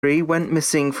went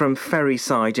missing from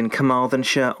Ferryside in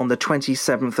Carmarthenshire on the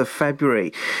 27th of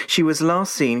February. She was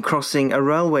last seen crossing a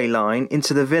railway line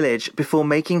into the village before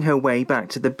making her way back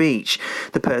to the beach.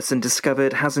 The person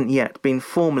discovered hasn't yet been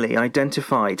formally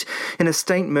identified. In a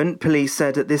statement, police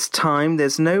said at this time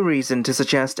there's no reason to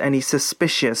suggest any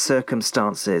suspicious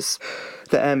circumstances.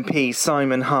 The MP,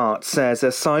 Simon Hart, says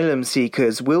asylum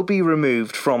seekers will be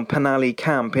removed from Penally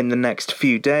camp in the next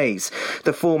few days.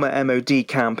 The former MOD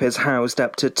camp has housed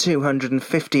up to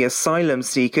 250 asylum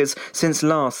seekers since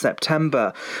last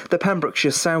September. The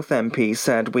Pembrokeshire South MP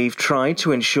said, "We've tried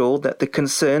to ensure that the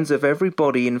concerns of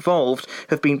everybody involved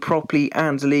have been properly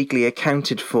and legally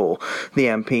accounted for." The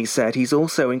MP said he's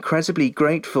also incredibly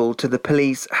grateful to the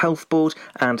police, health board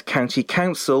and county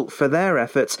council for their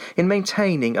efforts in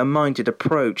maintaining a minded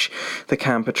approach. The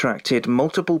camp attracted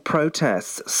multiple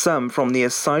protests, some from the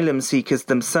asylum seekers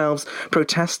themselves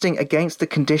protesting against the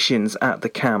conditions at the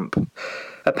camp.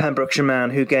 A Pembrokeshire man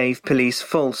who gave police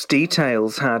false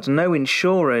details had no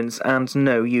insurance and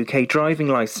no UK driving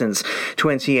licence.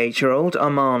 28-year-old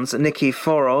Armand's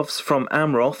Nikiforovs from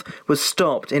Amroth was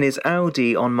stopped in his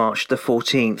Audi on March the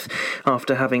 14th.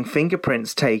 After having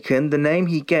fingerprints taken, the name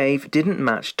he gave didn't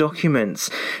match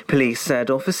documents. Police said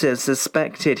officers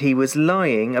suspected he was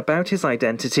lying about his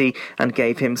identity and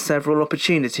gave him several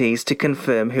opportunities to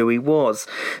confirm who he was.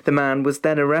 The man was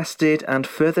then arrested and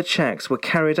further checks were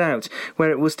carried out,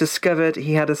 where it was discovered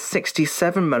he had a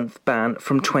 67-month ban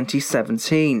from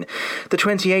 2017. The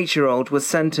 28-year-old was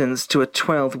sentenced to a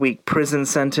 12-week prison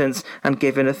sentence and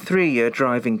given a 3-year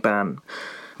driving ban.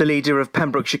 The leader of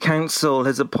Pembrokeshire Council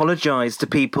has apologised to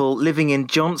people living in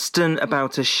Johnston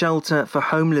about a shelter for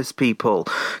homeless people.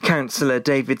 Councillor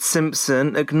David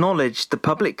Simpson acknowledged the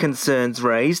public concerns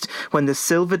raised when the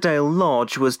Silverdale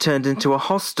Lodge was turned into a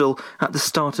hostel at the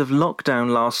start of lockdown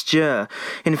last year.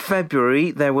 In February,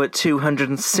 there were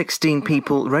 216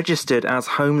 people registered as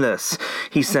homeless.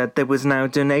 He said there was now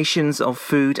donations of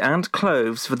food and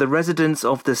clothes for the residents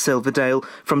of the Silverdale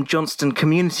from Johnston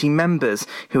community members,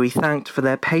 who he thanked for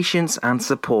their patience and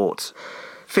support.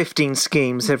 15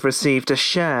 schemes have received a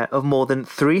share of more than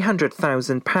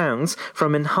 £300,000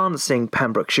 from enhancing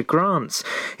Pembrokeshire grants.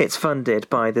 It's funded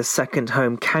by the Second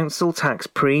Home Council Tax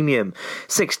Premium.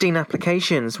 16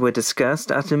 applications were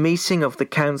discussed at a meeting of the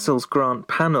Council's grant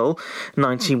panel.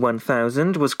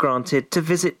 91,000 was granted to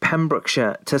visit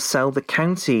Pembrokeshire to sell the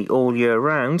county all year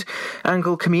round.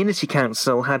 Angle Community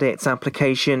Council had its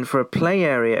application for a play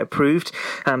area approved,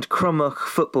 and Cromwell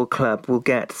Football Club will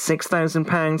get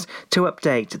 £6,000 to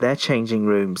update their changing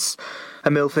rooms.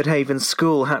 A Milford Haven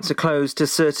school had to close to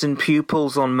certain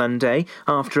pupils on Monday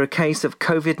after a case of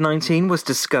COVID-19 was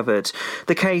discovered.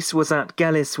 The case was at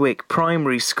Gelliswick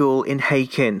Primary School in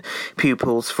Hakin.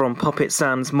 Pupils from Poppet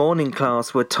Sands morning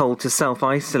class were told to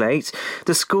self-isolate.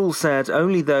 The school said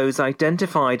only those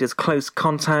identified as close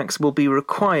contacts will be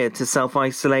required to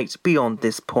self-isolate beyond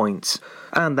this point.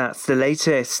 And that's the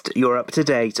latest. You're up to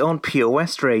date on Pure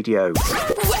West Radio.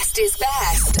 West is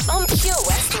best on Pure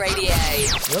West Radio.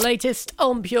 The latest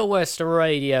on Pure West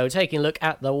Radio. Taking a look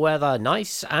at the weather.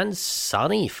 Nice and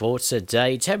sunny for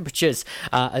today. Temperatures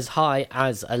as high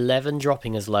as 11,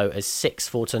 dropping as low as 6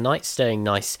 for tonight. Staying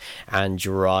nice and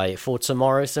dry. For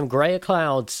tomorrow, some greyer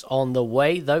clouds on the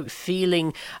way, though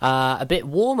feeling a bit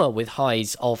warmer with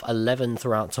highs of 11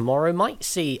 throughout tomorrow. Might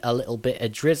see a little bit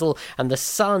of drizzle, and the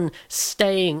sun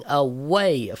staying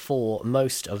away for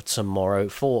most of tomorrow.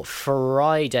 For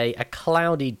Friday, a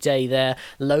cloudy day there,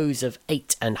 lows of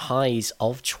 8 and highs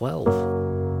of 12.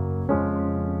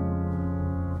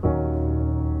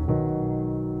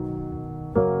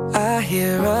 I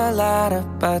hear a lot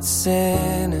about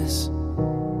sinners.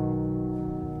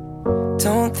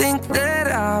 Don't think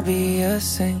that I'll be a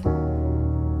saint,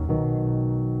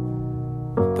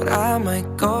 but I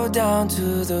might go down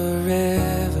to the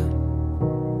river.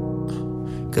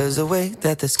 'Cause the way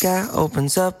that the sky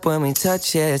opens up when we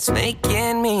touch it, it's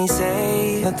making me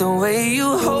say that the way you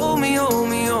hold me, hold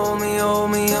me, hold me,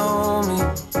 hold me, hold me,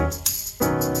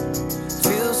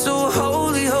 feel so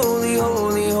holy, holy,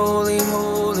 holy, holy,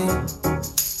 holy.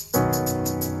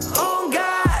 Oh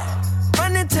God,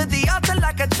 running to the altar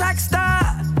like a track star.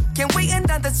 Can't wait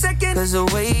another second. 'Cause the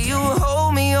way you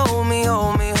hold me, hold me,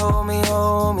 hold me, hold me,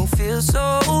 hold me, feel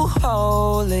so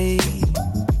holy.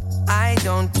 I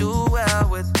don't do well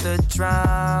with the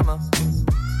drama,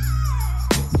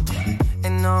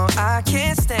 and no, I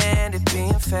can't stand it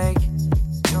being fake.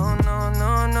 No, no,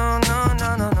 no, no, no,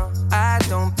 no, no, no. I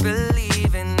don't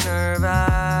believe in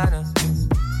Nirvana,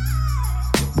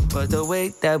 but the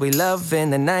way that we love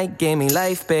in the night gave me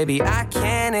life, baby. I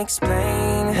can't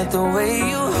explain it. The way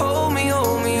you hold me,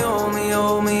 hold me, hold me,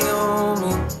 hold me, hold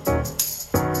me,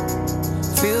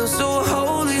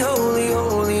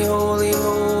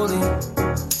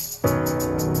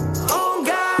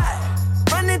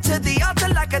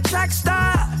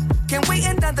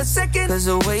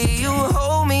 Cause the way you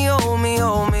hold me, hold me,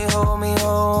 hold me, hold me,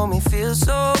 hold me, feel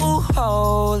so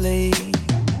holy.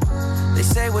 They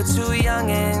say we're too young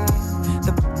and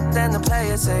then the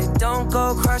players say don't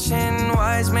go crushing.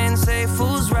 Wise men say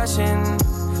fools rushing,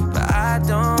 but I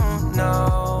don't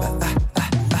know.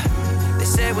 They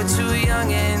say we're too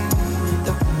young and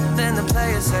then the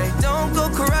players say don't go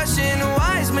crushing.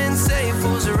 Wise men say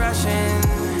fools are rushing,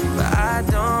 but I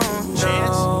don't know.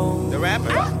 Chance, the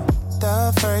rapper.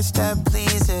 The first step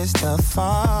pleases the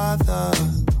Father.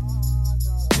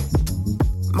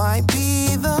 Might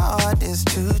be the hardest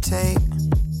to take,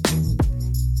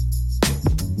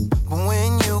 but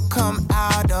when you come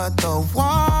out of the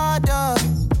water,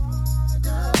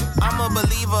 I'm a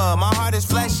believer, my heart is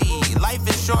fleshy. Life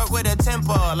is short with a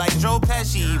temper, like Joe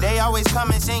Pesci. They always come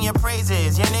and sing your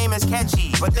praises, your name is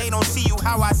catchy, but they don't see you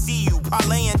how I see you,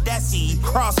 Parlay and Desi.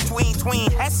 Cross tween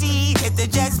Hesse, hit the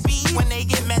jet speed. When they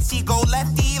get messy, go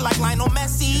lefty, like Lionel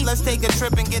Messi. Let's take a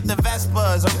trip and get the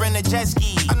Vespas, or rent a jet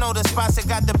ski. I know the spots that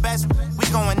got the best, we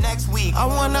going next week. I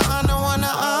wanna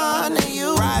honor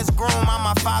you. Rise groom, I'm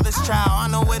my father's child. I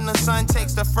know when the son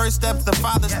takes the first step, the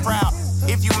father's proud.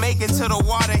 If you make it to the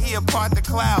water, he'll part the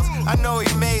clouds. I know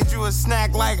he made you a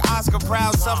snack like Oscar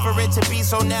Proud. Suffer it to be,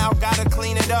 so now gotta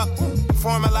clean it up.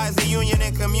 Formalize the union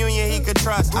and communion he could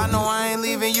trust. I know I ain't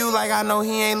leaving you like I know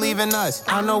he ain't leaving us.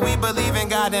 I know we believe in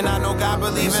God and I know God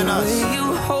believes in us. The way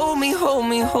you hold me, hold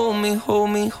me, hold me, hold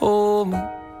me, hold me.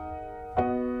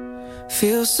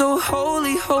 Feel so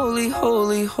holy, holy,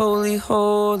 holy, holy,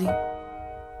 holy.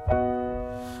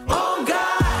 Oh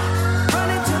God,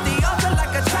 running to the altar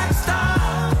like a track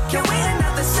star. Can we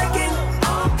another second?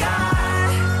 Oh God,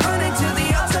 running to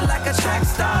the altar like a track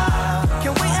star.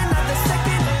 Can we another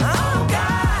second? Oh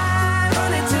God,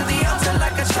 running to the altar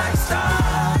like a track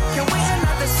star. Can we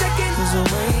another second? 'Cause the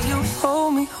way you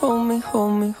hold me, hold me,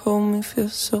 hold me, hold me, feel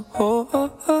so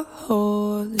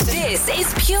holy. This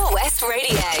is Pure West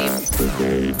Radio.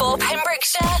 For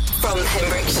Pembrokeshire, from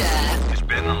Pembrokeshire. It's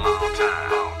been a long time.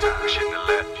 Shouldn't have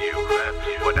left you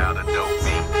without a dope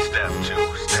beat. Step two,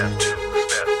 step two,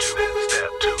 step two,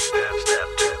 step two, step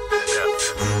two, step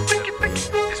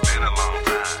two. It's been a long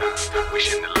time. We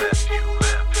shouldn't have left you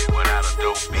without a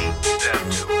dope beat. Step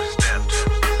two, step two,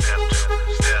 step two,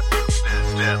 step two,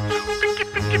 step two.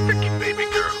 Baby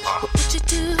girl. What would you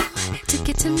do to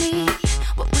get to me?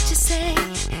 What would you say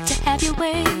to have your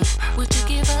way? Would you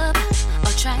give up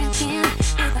or try again?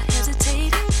 If I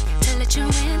hesitate to let you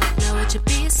in, now would you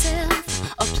be yourself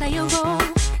or play a role?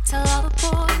 Tell all the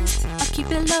boys or keep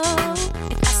it low.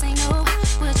 If I say no,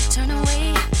 would you turn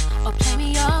away or play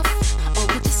me off? Or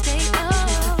would you stay up?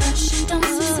 If the first you don't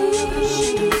succeed,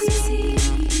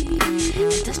 then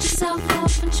dust yourself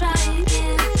off and try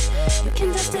again. You can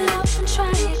dust it off and try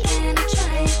again and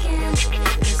try again.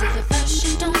 'Cause if the first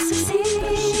you don't succeed,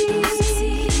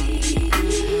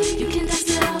 you can dust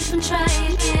it off and try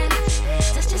again.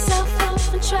 Dust yourself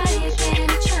off and try again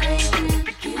and try again.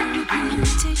 You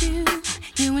into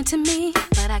you into me,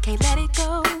 but I can't let it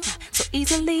go so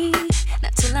easily.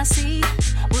 Not till I see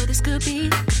what this could be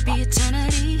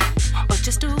eternity or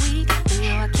just a week. We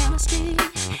know our chemistry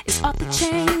is off the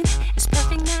chain. It's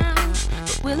perfect now,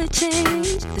 but will it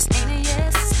change? This ain't a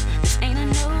yes, this ain't a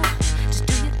no. Just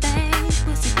do your thing,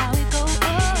 we'll see how it goes.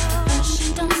 First you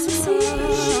don't succeed,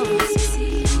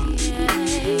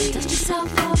 dust yourself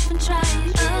off and try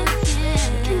again.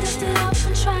 You can dust it off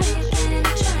and try again,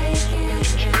 try again.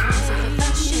 'Cause if at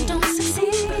first you don't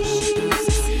succeed,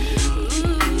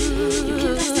 you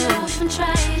can dust it off and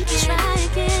try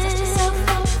again. Dust yourself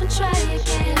off and try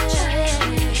again, try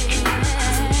again.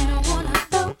 You don't wanna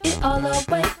throw it all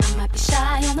away. I might be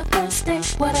shy on the first day.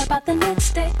 What about the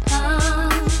next day?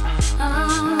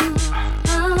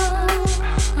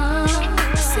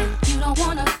 I said you don't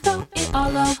wanna throw it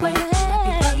all away. Might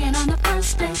be bugging on the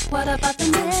first day. What about the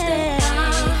next day?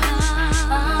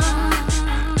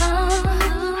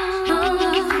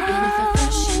 And if at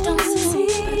first you don't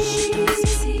succeed,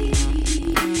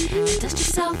 then dust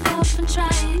yourself off and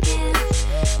try again.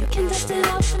 You can dust it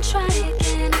off and try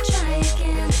again and try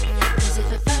again. 'Cause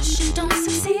if at first you don't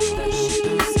succeed,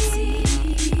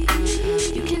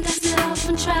 you can dust it off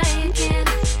and try again.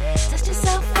 Dust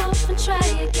yourself off and try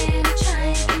again and try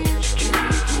again.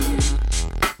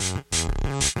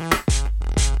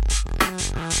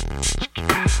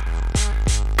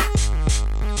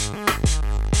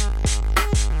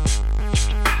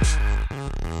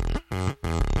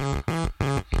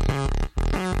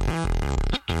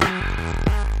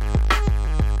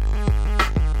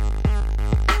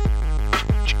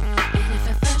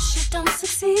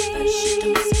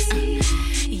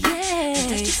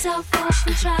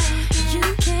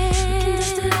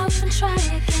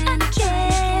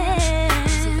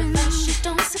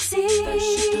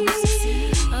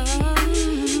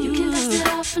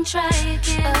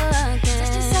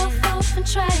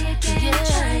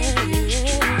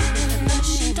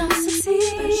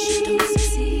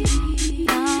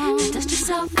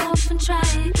 yourself off and try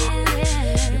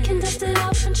again. You can dust it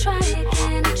off and try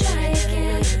again, and try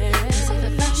again. 'Cause if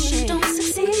at first you don't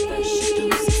succeed,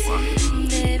 baby,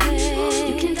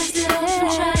 you can dust it off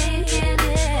and try again.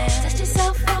 Dust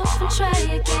yourself off and try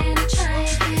again, and try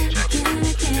again, again,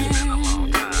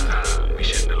 again. We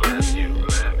shouldn't have left you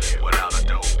without a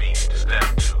dope beat.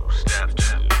 Step two, step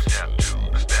two, step two,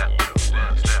 step two,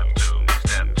 step two,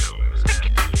 step two.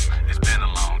 It's been a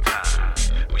long time.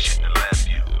 We shouldn't have left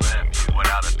you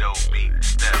without a dope beat.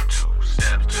 Step two,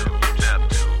 step two, step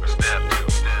two, step two,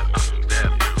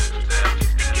 step two, step two,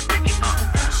 step two.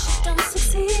 Don't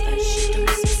succeed.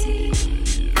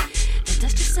 Then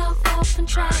dust yourself off and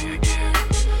try again.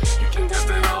 You can dust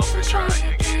it off and try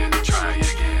again, and try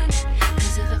again.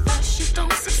 'Cause if at first you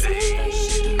don't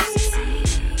succeed,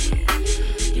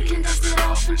 you can dust it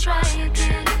off and try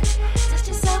again. Dust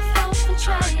yourself off and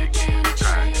try again, and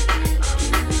try again.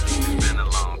 It's been a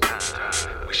long time.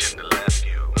 We shouldn't have left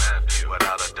you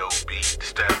without a dope beat.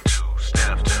 Step two,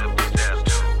 step two, step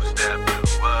two, step two,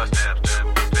 step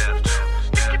two, step two.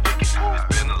 It's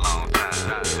been a long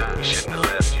time. We shouldn't have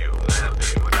left you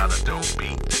without a dope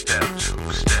beat. Step two,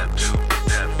 step two,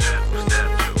 step two, step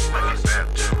two, step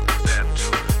two, step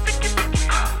two.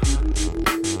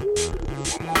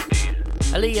 One more beat.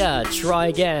 Aaliyah, Try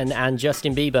Again, and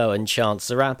Justin Bieber and Chance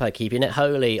the Rapper keeping it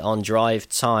holy on Drive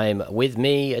Time with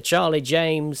me, Charlie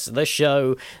James, the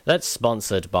show that's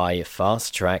sponsored by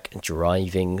Fast Track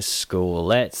Driving School.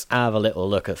 Let's have a little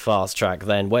look at Fast Track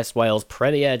then, West Wales'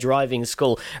 premier driving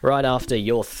school, right after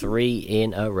your 3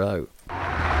 in a row.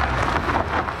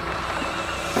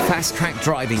 Fast Track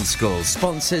Driving School,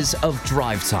 sponsors of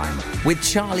Drive Time with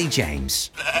Charlie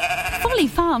James. Folly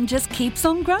Farm just keeps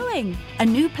on growing. A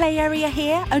new play area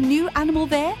here, a new animal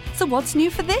there. So what's new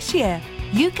for this year?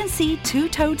 You can see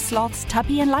 2-toed sloths,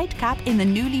 Tubby and Lightcap in the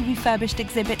newly refurbished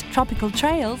exhibit Tropical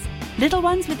Trails. Little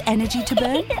ones with energy to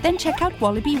burn? Then check out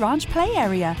Wallaby Ranch play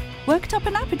area. Worked up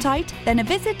an appetite? Then a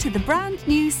visit to the brand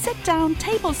new sit-down,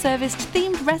 table-serviced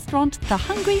themed restaurant The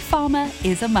Hungry Farmer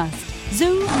is a must.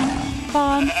 Zoo,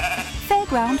 farm,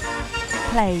 fairground,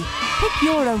 play. Pick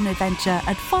your own adventure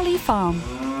at Folly Farm.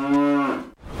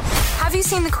 Have you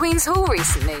seen the Queen's Hall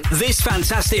recently? This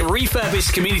fantastic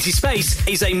refurbished community space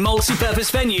is a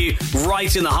multi-purpose venue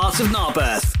right in the heart of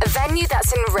Narberth. A venue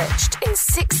that's enriched in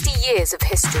 60 years of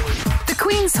history. The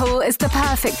Queen's Hall is the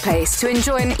perfect place to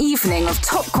enjoy an evening of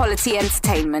top-quality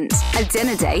entertainment, a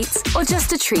dinner date, or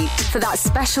just a treat for that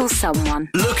special someone.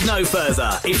 Look no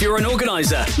further if you're an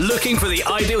organiser looking for the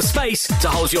ideal space to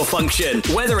hold your function,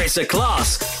 whether it's a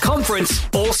class, conference,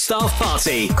 or staff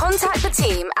party. Contact the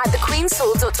team at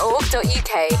thequeenshall.org.uk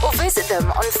or visit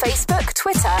them on Facebook,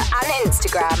 Twitter and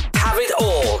Instagram. Have it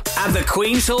all at the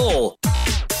Queen's Hall.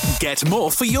 Get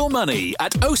more for your money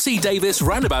at OC Davis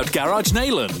Roundabout Garage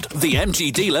Neyland, the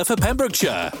MG dealer for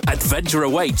Pembrokeshire. Adventure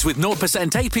awaits with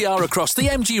 0% APR across the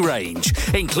MG range,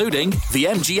 including the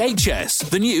MGHS,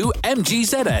 the new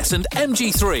MGZS and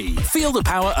MG3. Feel the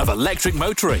power of electric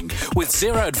motoring with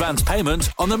zero advance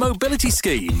payment on the mobility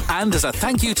scheme. And as a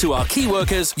thank you to our key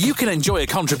workers, you can enjoy a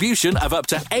contribution of up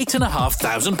to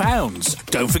 £8,500.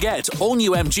 Don't forget, all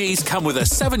new MGs come with a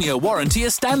 7-year warranty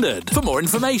as standard. For more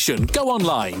information, go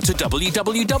online to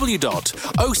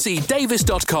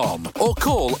www.ocdavis.com or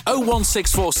call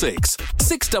 01646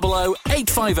 600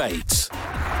 858.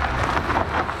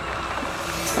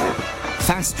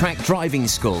 Fast Track Driving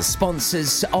School,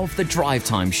 sponsors of the Drive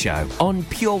Time show on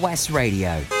Pure West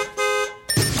Radio.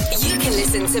 You can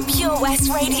listen to Pure West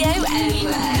Radio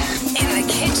anywhere. In the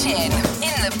kitchen,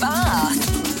 in the bath,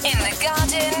 in the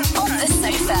garden, on the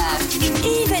sofa,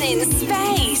 even in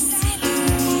space.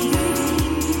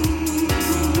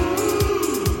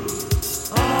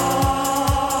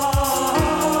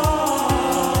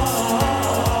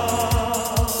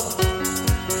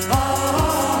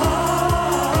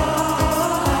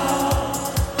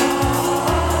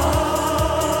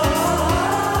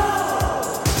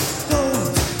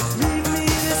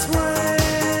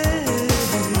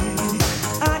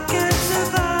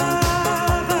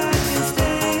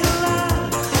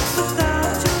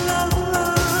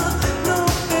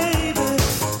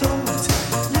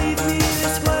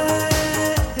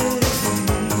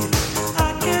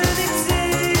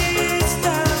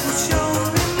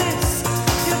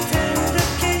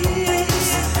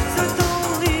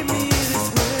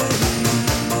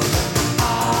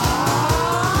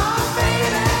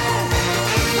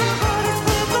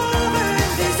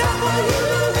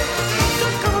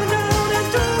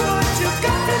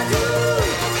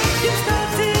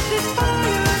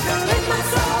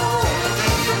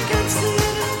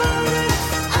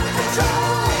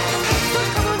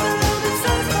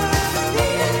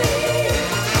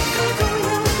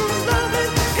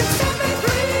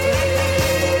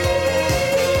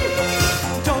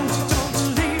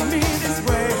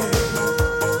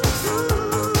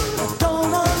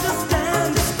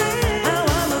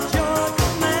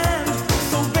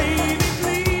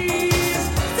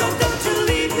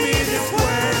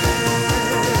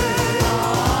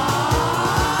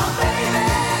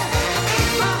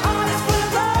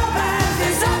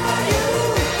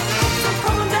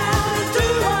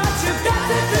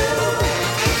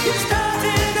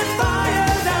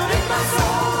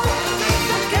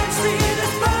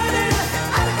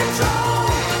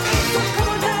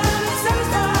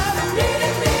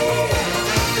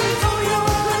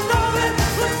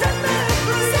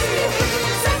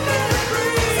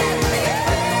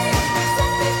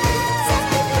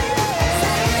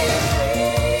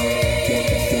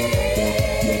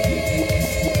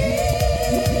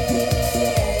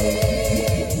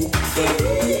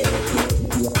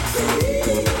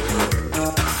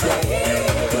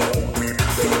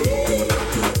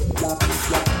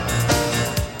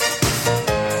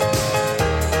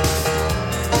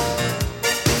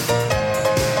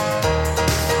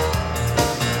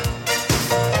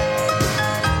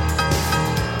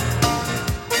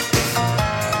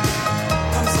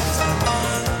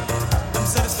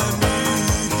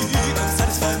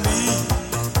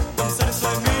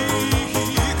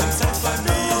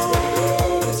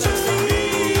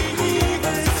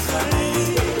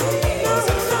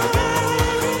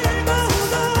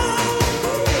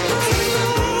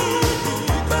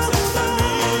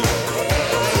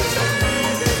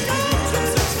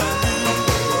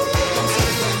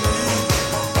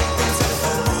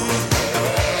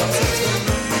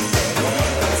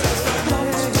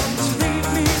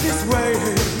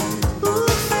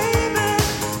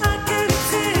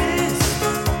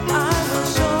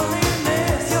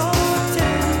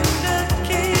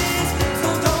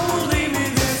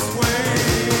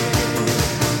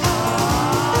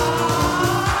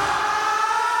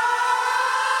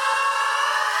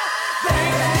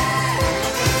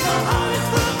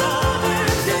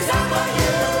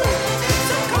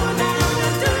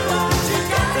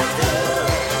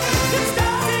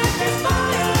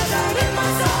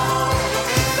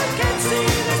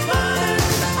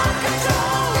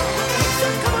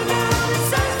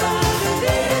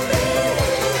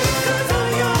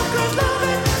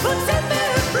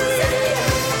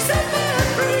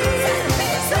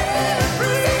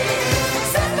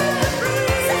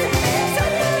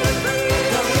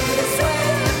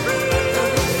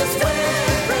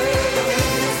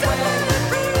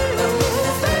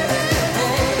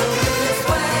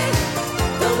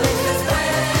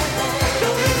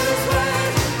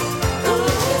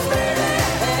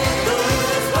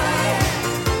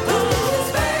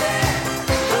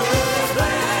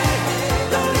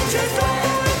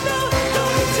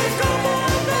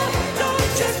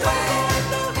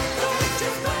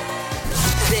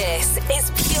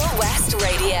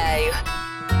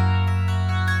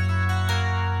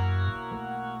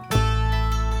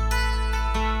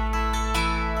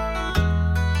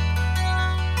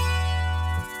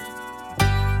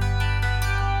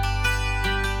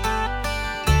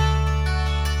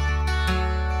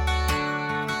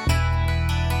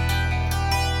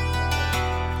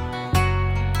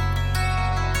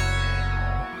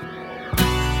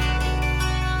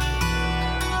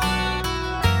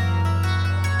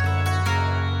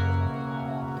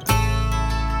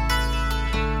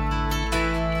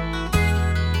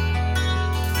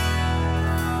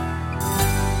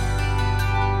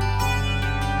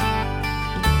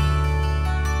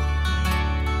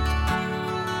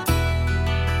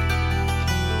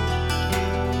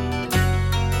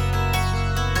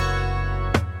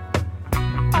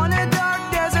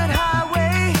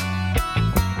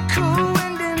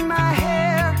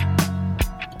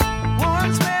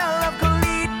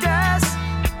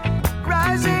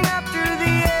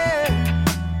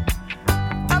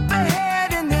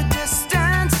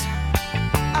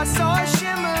 I saw a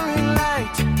shimmering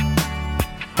light.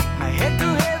 My head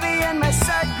grew heavy and my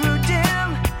sight grew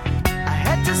dim. I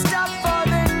had to stop for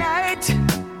the night.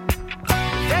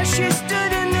 There she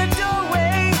stood in the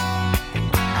doorway.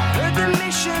 I heard the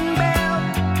mission bell.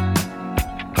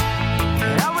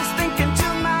 And I was thinking to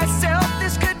myself,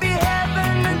 this could be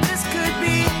heaven and this could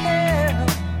be hell.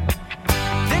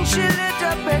 Then she lit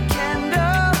up a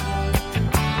candle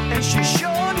and she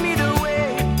showed me the way.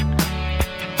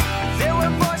 There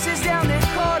were voices down the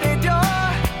corridor.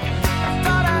 I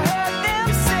thought I heard them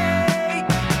say,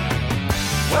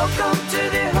 welcome to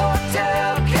the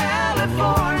Hotel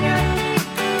California.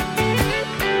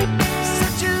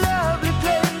 Such a lovely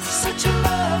place, such a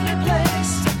lovely place,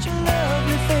 such a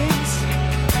lovely face.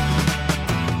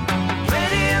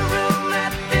 Plenty of room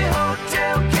at the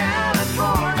Hotel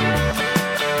California.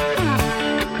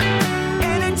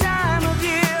 Any time of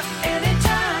year,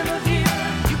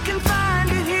 you can find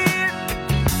it here.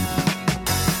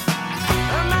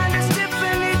 Her mind is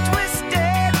Tiffany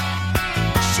twisted.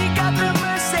 She got the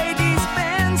Mercedes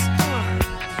Benz.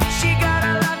 She got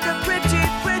a lot of pretty,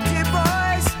 pretty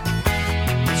boys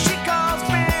she calls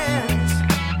friends.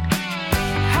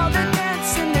 How they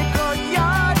dance in the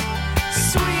courtyard,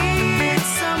 sweet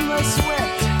summer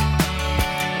sweat.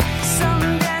 Some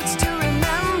dance to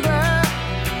remember,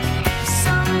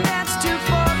 some dance to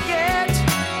forget.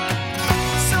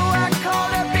 So I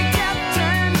called up the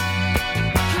captain,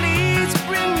 please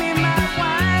bring me my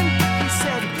wine. He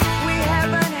said, we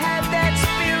haven't had that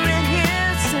spirit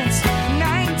here since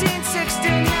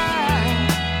 1969.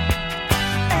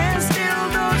 And still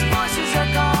those voices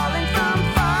are calling from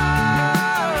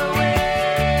far away.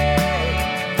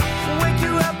 Wake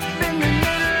you up in the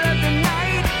middle of the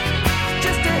night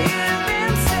just to hear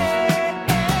them say,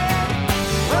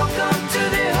 welcome to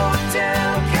the Hotel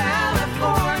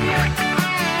California.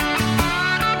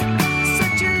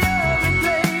 Such a lovely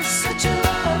place, such a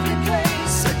lovely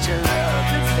place, such a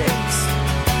lovely face.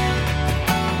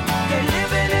 They're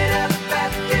living it up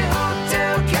at the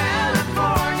Hotel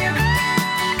California.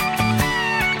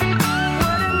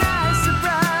 What a nice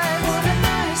surprise, what a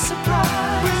nice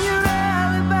surprise. Bring your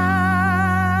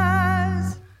alibis.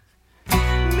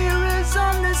 Mirrors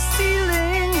on the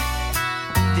ceiling,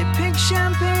 they pink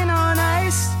champagne on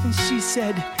ice. And she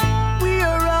said, we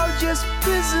are all just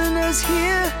prisoners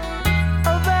here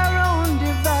of our own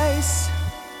device.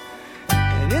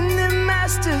 And in the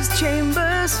master's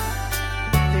chambers,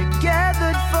 they're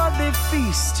gathered for the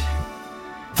feast.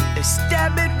 They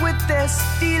stab it with their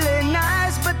steely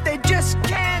knives, but they just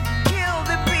can't kill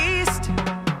the beast.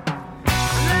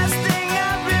 Last thing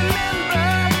I remember,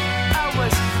 I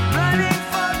was running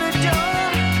for the door.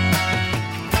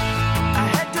 I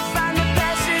had to find the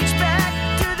passage back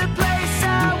to the place I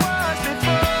was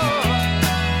before.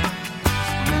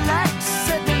 Relax,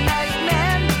 said the night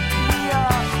man, we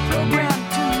are programmed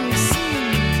to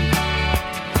receive.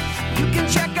 You can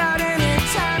check out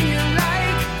anytime you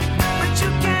like, but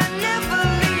you can never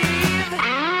leave.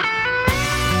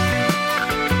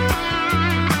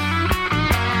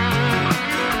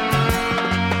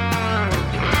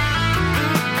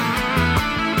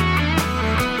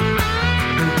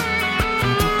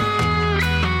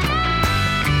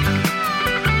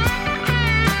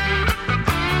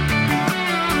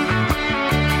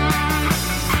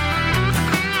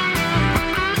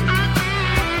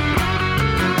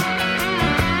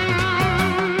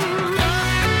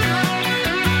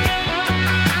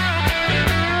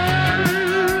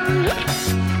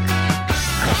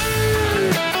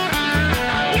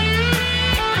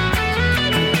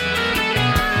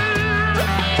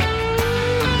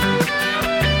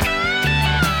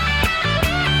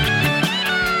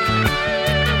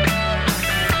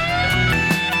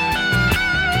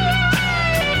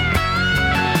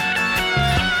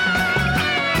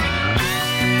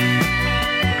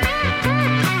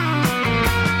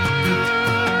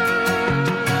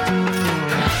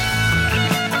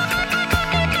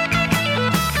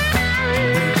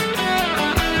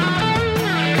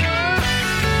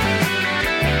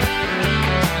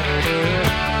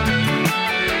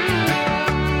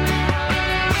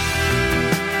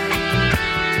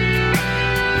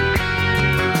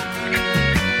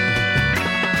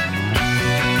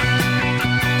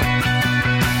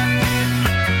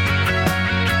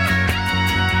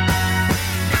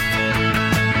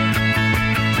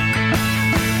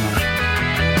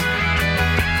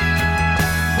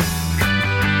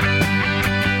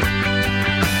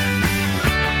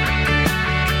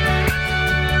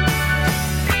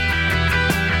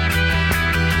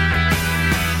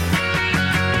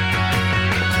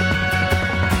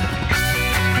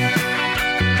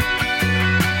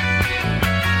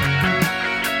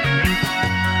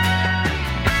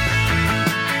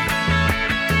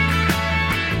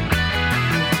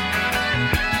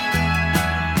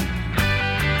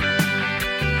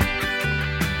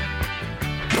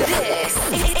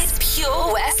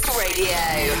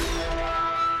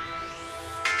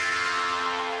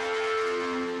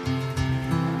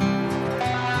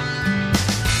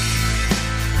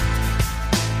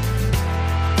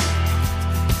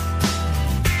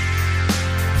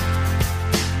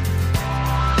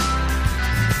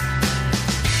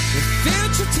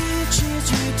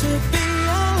 to be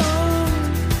alone,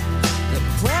 the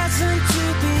present to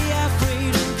be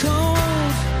afraid and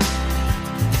cold.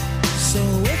 So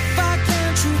if I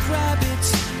can't shoot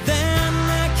rabbits, then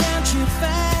I can't shoot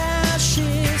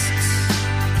fascists.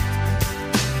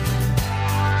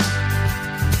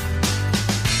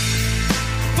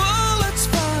 Bullets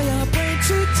fire brain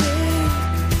today,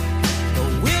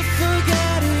 but we'll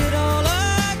forget it all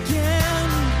again.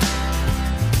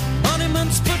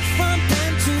 Monuments put from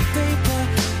pen to paper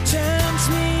turns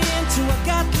me into a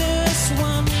godless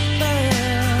wonder.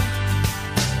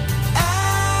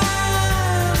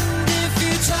 And if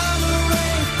you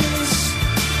tolerate this,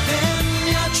 then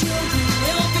your children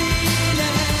will be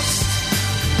next.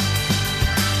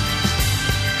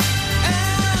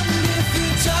 And if you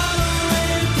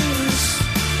tolerate this,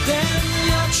 then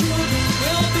your children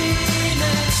will be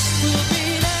next. Will be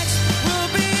next. Will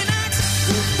be next.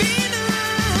 Will be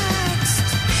next.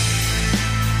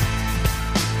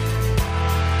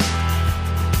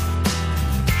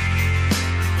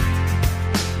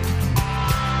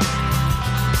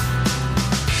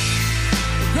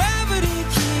 Gravity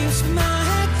keeps my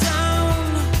head down,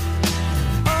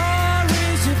 or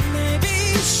is it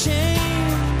maybe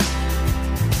shame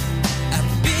at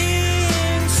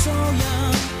being so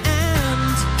young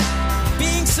and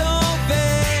being so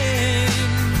vain?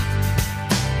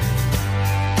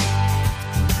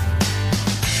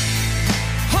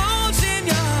 Holes in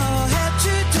your head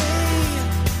today,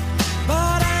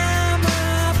 but I'm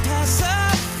a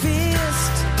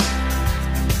pacifist.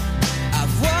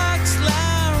 I've walked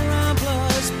like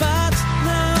ramblers, but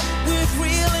now with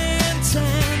real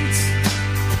intent.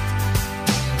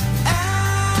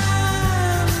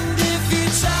 And if you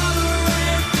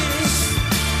tolerate this,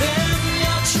 then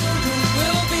your children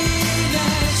will be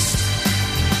next.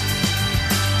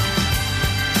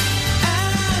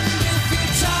 And if you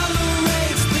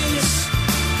tolerate this,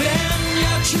 then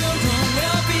your children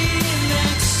will be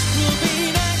next. Will be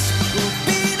next. Will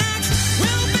be next.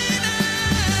 Will be will be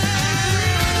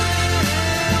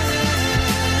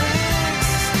next.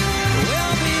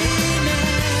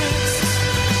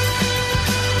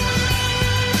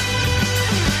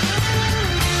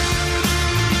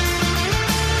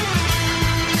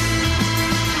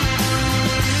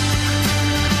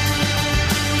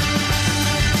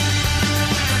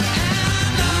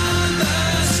 And on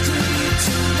the street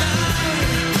tonight,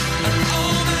 an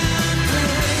old man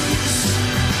plays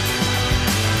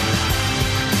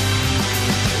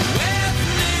with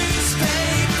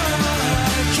newspaper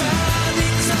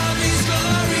cuttings of his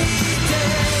glory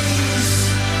days.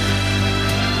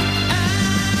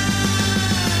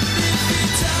 And if you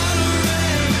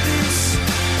tolerate this,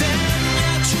 then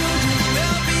your children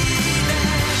will be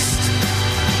next.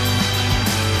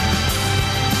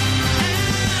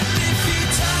 And if you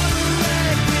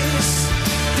tolerate this,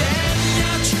 then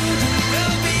your children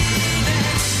will be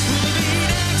next. Will be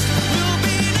next. Will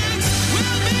be next.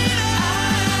 Will be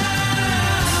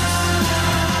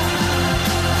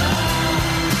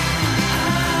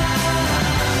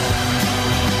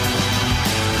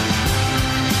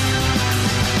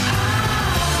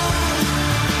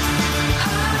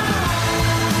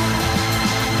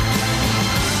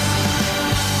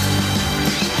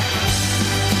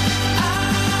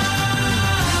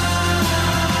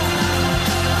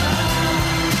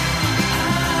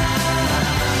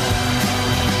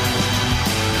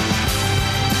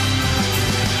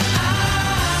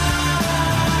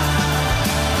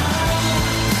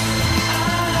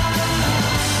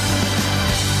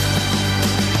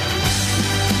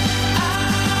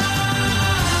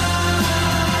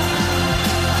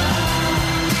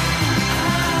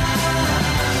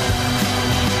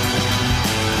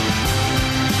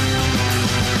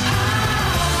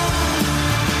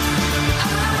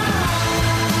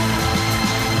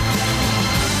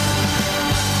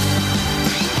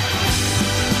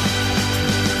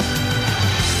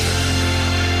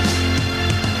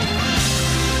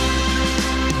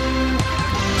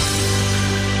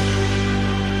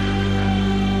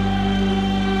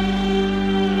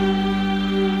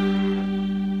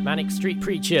Manic Street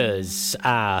Preachers,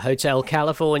 Hotel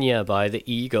California by the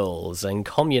Eagles, and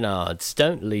Communards,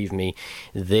 Don't Leave Me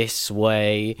This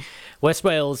Way. West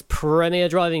Wales' premier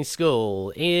driving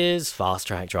school is Fast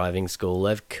Track Driving School.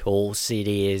 Of course it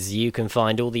is. You can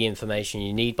find all the information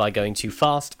you need by going to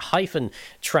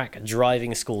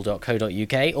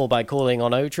fast-trackdrivingschool.co.uk or by calling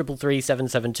on 0333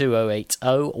 772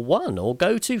 0801, or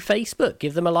go to Facebook.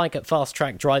 Give them a like at Fast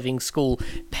Track Driving School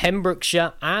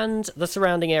Pembrokeshire and the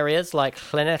surrounding areas like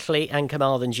Llanelli Way and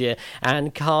Carmarthenshire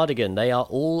and Cardigan. They are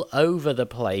all over the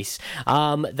place.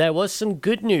 There was some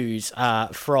good news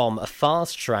from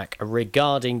Fast Track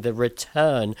regarding the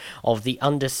return of the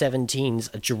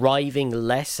under-17s driving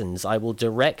lessons. I will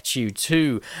direct you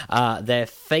to their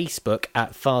Facebook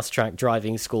at Fast Track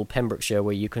Driving School Pembrokeshire,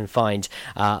 where you can find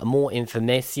more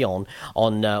information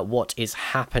on what is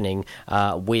happening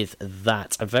with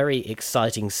that. Very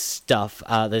exciting stuff.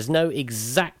 There's no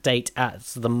exact date at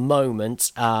the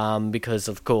moment because,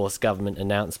 of course, government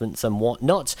announcements and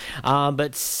whatnot,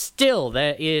 but still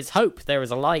there is hope. There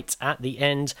is a light at the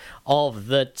end of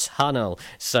the tunnel,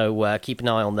 so keep an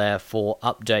eye on there for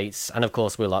updates, and of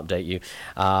course we'll update you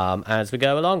as we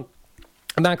go along.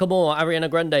 Macklemore, Ariana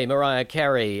Grande, Mariah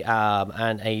Carey,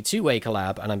 and a two-way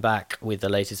collab, and I'm back with the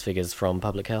latest figures from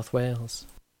Public Health Wales.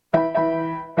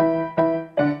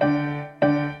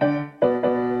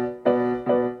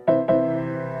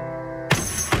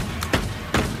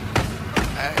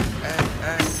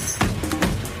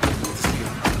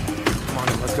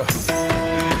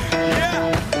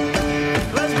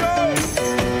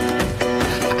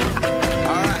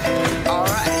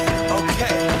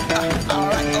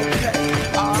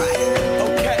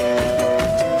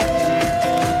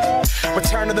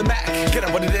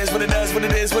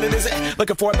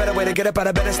 Looking for a better way to get up out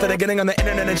of bed instead of getting on the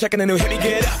internet and checking a new hit. Me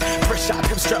get up, fresh shot,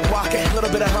 hip strut walking, a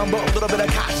little bit of humble, a little bit of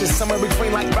cautious, somewhere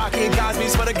between like Rocky and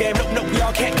Cosby's for the game. Nope, we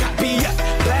all can't copy yet.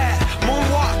 Bad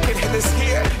moonwalking, and this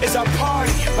here is our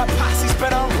party. My posse's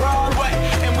been on Broadway,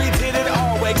 and we did it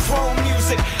all way. Chrome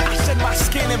music, I shed my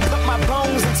skin and put my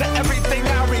bones into everything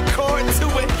I record to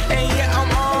it, and yeah, I'm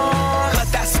on.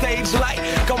 Let that stage light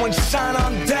go and shine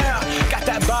on down. Got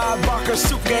that Bob Barker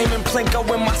suit game and Plinko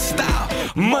in my style.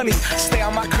 Money, stay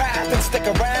on my craft and stick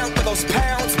around for those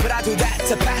pounds, but I do that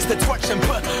to pass the torch and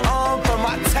put on for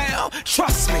my town.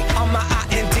 Trust me, I'm my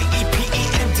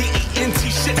INDEPENDENT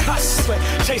shit hustling,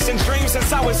 chasing dreams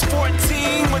since I was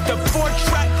 14 with the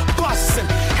 4-track bustin',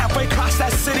 halfway across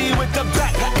that city with the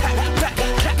back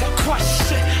crush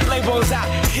shit. Labels out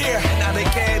here, now they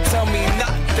can't tell me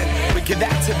nothing. We give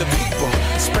that to the people,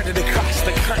 spread it across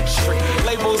the country.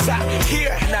 Labels out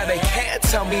here, now they can't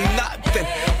tell me nothing.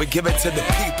 We give it to the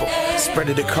people, spread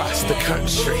it across the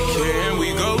country. Here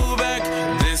we go back,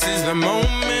 this is the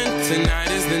moment,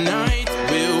 tonight is the night.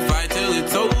 We'll fight till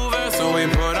it's over, so we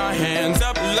put our hands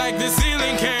up like the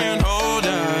ceiling can't hold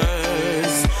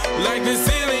us. Like the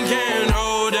ceiling can't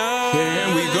hold us.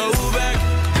 Here we go back,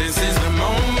 this is the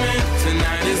moment,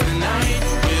 tonight is the night.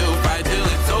 We'll fight till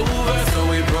it's over, so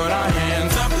we put our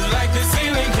hands up like the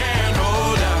ceiling can't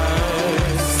hold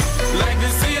us. Like the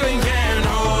ceiling can't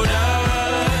hold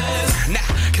us. Now,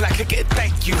 can I kick it?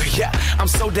 Thank you, yeah, I'm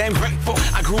so damn grateful.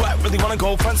 I grew up really wanna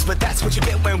go fronts, but that's what you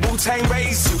get when Wu-Tang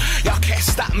raised you. Y'all can't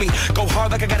stop me, go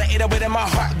hard like I got an 808 in my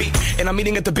heartbeat. And I'm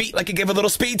eating at the beat like it gave a little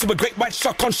speed to a great white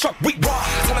shark on shark week. Raw,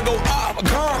 time to go up,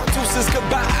 gone, deuces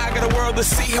goodbye. I got a world to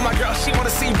see, and my girl, she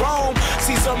wanna see Rome.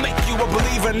 Caesar make you a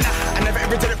believer, nah, I never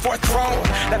ever did it for a throne.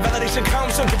 That validation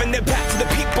comes from giving it back to the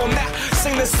people. Now,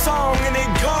 sing this song and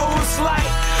it goes like,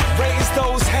 raise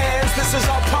those hands, this is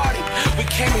our party. We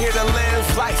came here to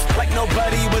live life like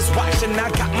nobody was watching. I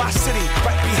got my city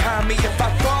right behind me. If I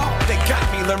fall, they got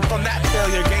me. Learn from that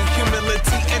failure, gain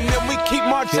humility, and then we keep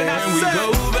marching. And we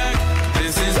go back,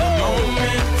 this is the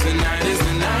moment, tonight is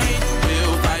the night.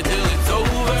 We'll fight till it's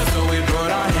over, so we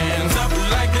put our hands up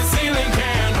like the ceiling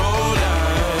can't hold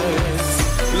us.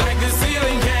 Like the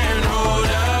ceiling can't hold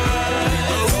us.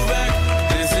 Go back,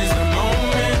 this is the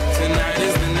moment, tonight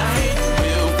is the night.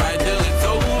 We'll fight till it's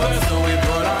over, so we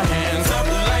put our hands up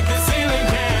like the ceiling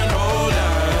can't hold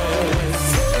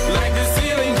us. Like the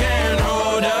ceiling can't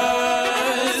hold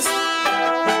us.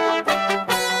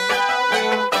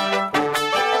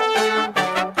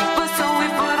 But so we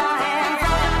put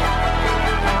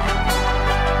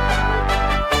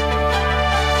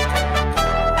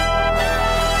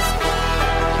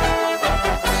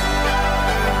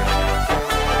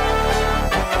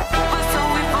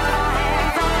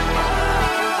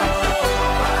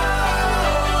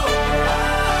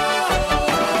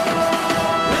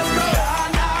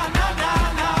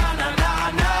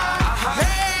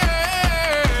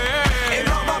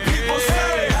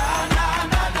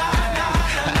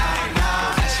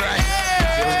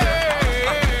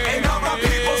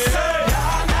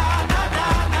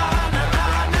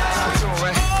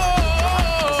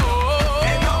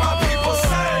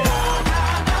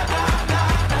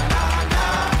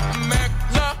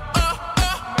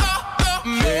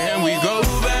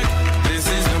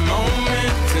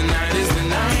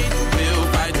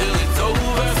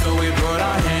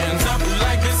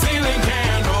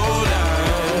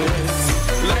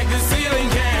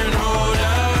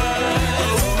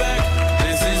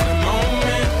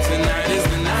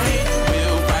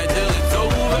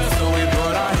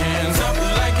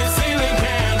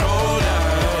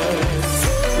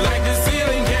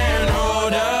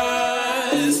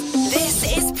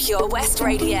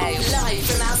Radio, live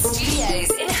from our studios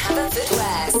in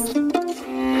Haverfordwest.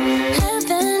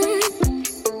 Heaven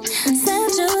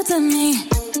sent you to me.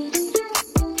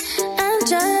 I'm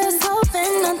just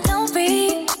hoping I don't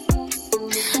repeat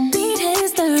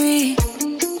history.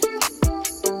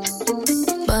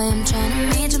 Boy, I'm trying to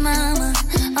meet your mama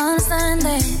on a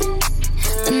Sunday.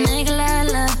 The nigga I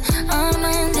love on a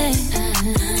Monday.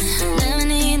 Never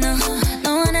need no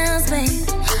one else, babe.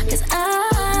 'Cause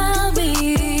I'll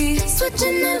be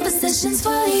switching up positions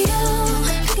for you.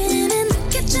 Getting in the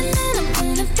kitchen and I'm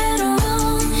in the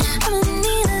bedroom. I'ma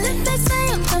need a lift, they say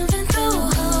I'm coming through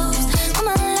holes. All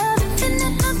my love and finna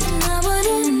nothing I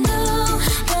wouldn't do,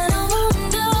 that I won't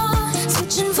do.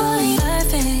 Switching for you.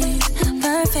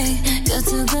 Perfect,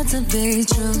 good to be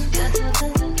true.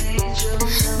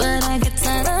 But I get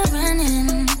tired of running.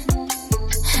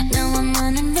 Now I'm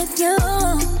running with you.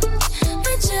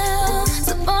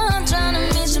 So boy, I'm trying to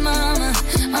meet your mama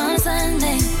on a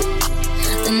Sunday.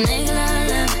 The nigga I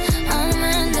love on a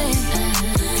Monday.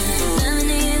 Never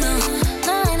need no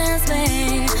one else,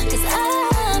 babe. 'Cause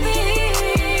I'll be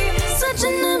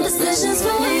switching up positions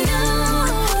for you.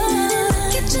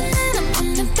 Kitchen and I'm in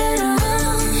the bedroom.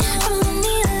 I don't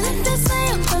need a lift, they say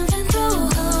I'm coming through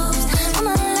holes. All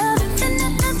my love and finna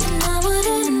nothing I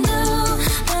wouldn't do,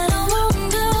 that I won't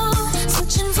do.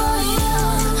 Switching for you.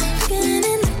 Getting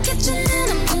in the kitchen and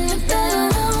I'm in the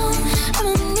bedroom. I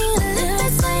don't need a lift,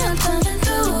 they say I'm coming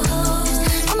through holes.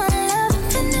 All my love and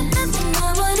finna nothing I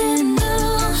wouldn't do,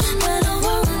 that I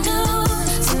won't do.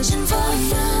 Switching for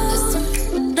you. There's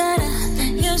something that I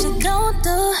usually don't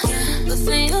do, but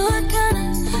for you I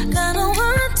kinda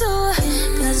want to.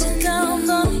 'Cause you're down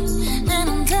for me and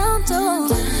I'm down too.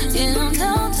 Yeah, I'm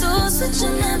down too.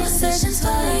 Switching up positions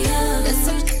for you. There's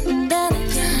something that I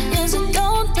usually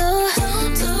don't do,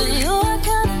 but for you I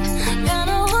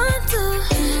kinda want to.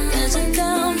 'Cause you're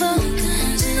down for me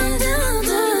and I'm down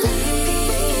too.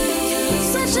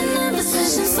 Switching up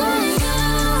positions for you.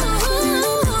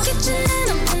 Kitchen and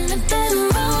I'm in the bedroom.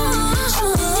 I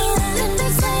need a lift,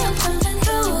 they say I'm coming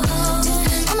through holes.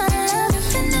 All my love and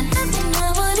finna nothing I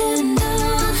wouldn't do,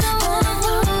 that I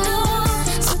won't do.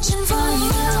 Switching for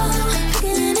you.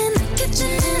 Getting in the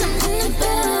kitchen and I'm in the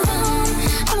bedroom.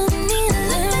 I don't need a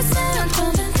lift, they say I'm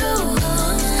coming through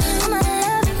holes. All my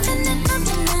love and finna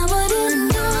nothing I wouldn't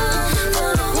do,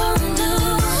 that I won't do.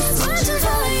 Switching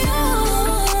for you.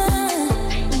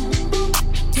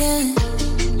 Yeah.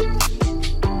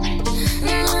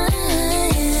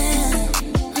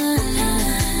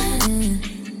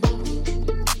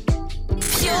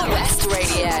 Pure West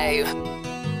Radio.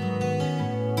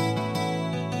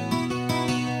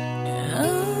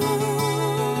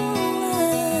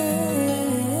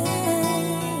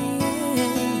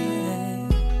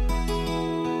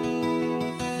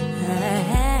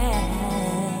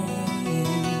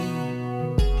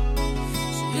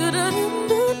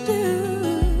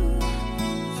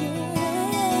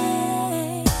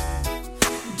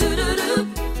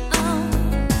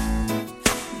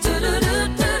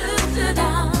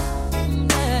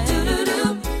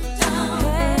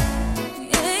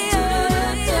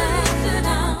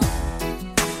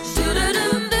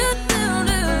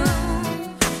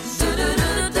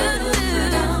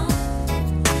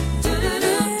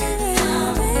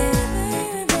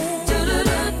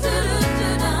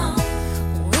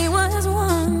 We was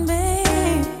one,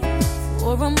 babe,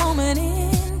 for a moment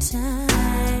in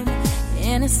time,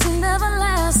 and it seemed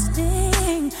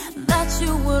everlasting that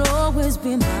you would always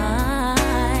be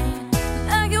mine.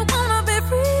 Now you wanna be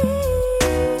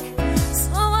free,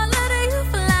 so I let you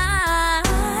fly.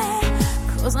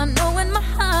 'Cause I know in my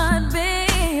heart,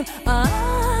 babe,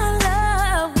 our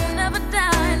love will never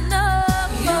die. No,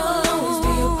 you'll always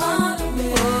be a part of me.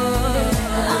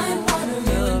 I'm part of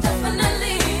you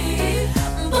indefinitely.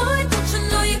 Boy, don't you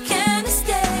know you can't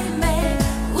escape me?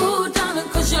 Ooh, darling,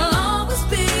 'cause you'll always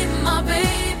be my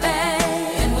baby.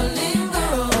 And we'll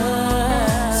linger on.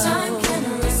 Time can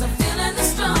erase a feeling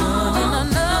that's strong. And I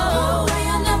know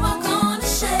you're never gonna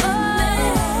shake me.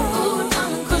 Ooh,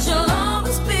 darling, 'cause you'll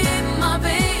always be my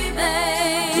baby.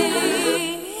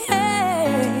 Hey.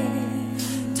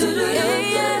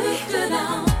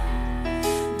 Do-do-do-do-do-down.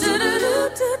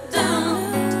 Do-do-do-do-down.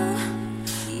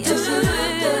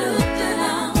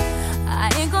 Do-do-do-do-down. I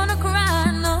ain't gonna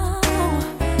cry, no,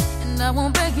 and I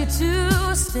won't beg you to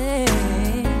stay.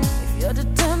 If you're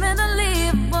determined to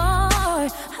leave, boy,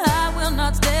 I will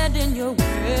not stand in your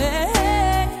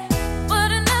way. But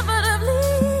inevitably,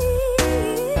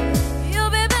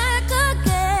 you'll be back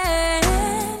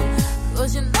again.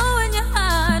 'Cause you know in your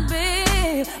heart,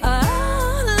 babe,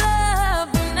 our love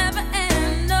will never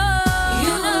end. No,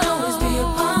 you'll always be a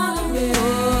part of me.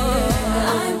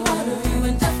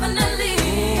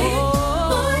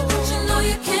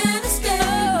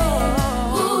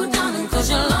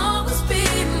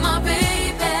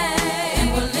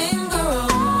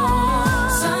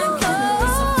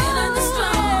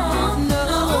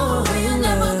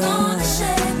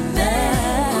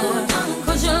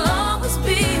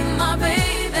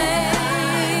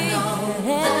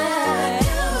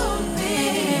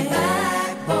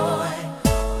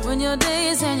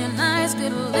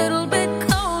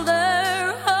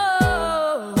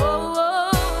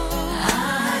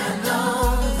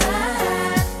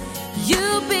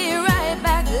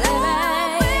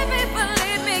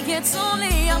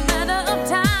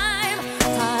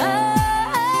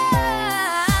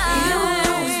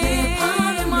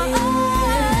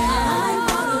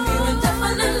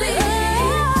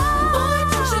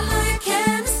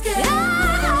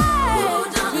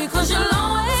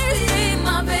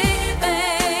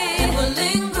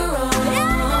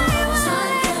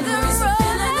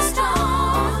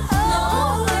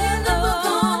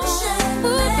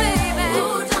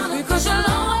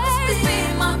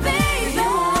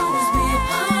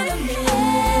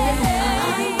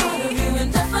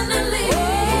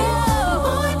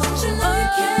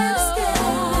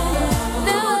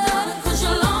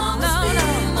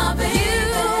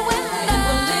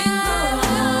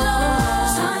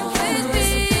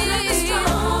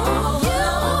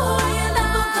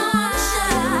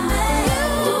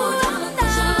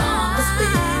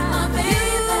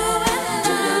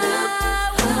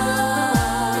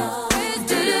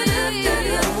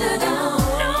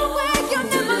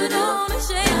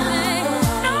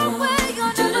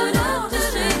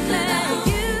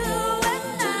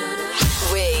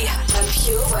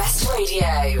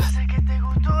 Radio.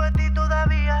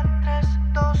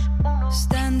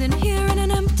 Standing here in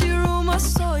an empty room, I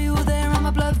saw you there and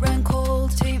my blood ran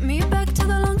cold. Take me back to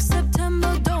the long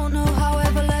September, don't know how I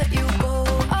ever let you go.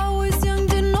 I was young,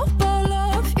 didn't know about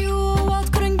love, you were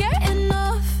wild, couldn't get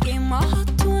enough. Gave my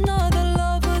heart to another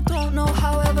lover, don't know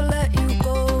how I ever let you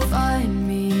go. Find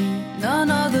me none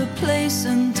other place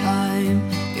and time,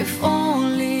 if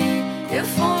only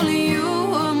you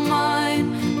were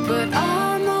mine. But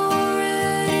I'm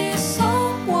already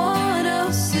someone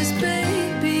else's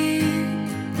baby.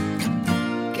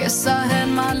 Guess I had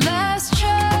my last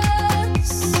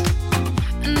chance,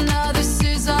 and now this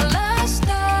is our last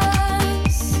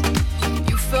dance.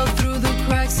 You fell through the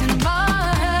cracks in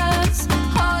my hands.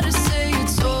 Hard to say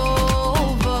it's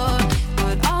over,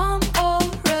 but I'm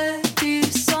already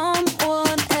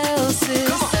someone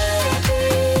else's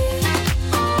baby.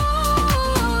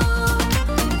 Oh,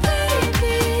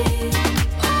 baby.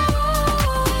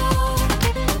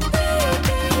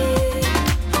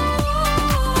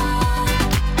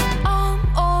 I'm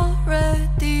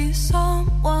already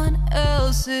someone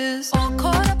else's. All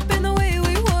caught up in the way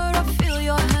we were. I feel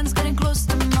your hands getting close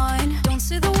to mine. Don't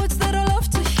say the words that I love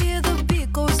to hear. The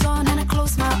beat goes on and I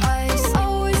close my eyes.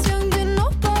 Always young, didn't know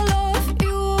about love.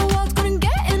 You were wild, couldn't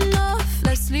get enough.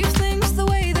 Let's leave things the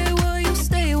way they were. You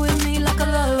stay with me like a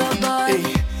lullaby. Ey,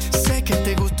 sé que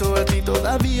te gustó a ti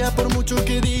todavía por mucho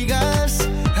que digas.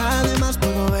 Además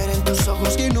puedo ver en tus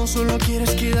ojos que no solo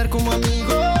quieres quedar como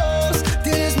amigos.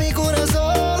 Tienes mi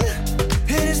corazón,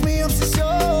 eres mi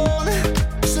obsesión.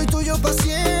 Soy tuyo para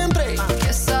siempre.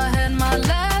 Guess I had my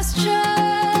last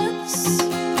chance,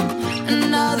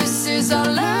 and now this is our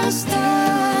last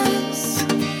dance.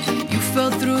 You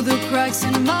fell through the cracks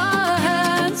in my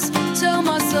hands. Tell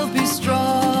myself be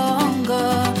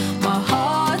stronger. My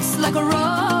heart's like a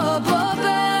rubber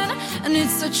band, and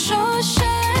it's such a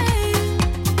shame.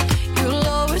 You'll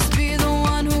always be the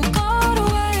one who got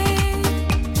away.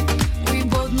 We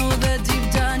both know that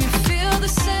deep down you feel the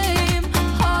same.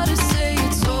 Hard to say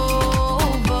it's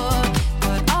over,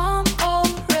 but I'm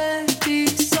already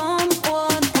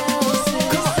someone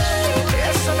else's baby.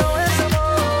 Eso no es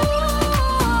amor,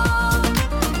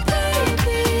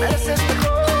 Baby, mereces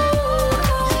mejor.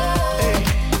 Ey,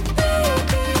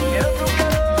 quiero tu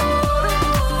calor.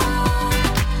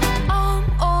 I'm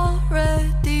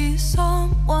already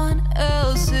someone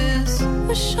else's.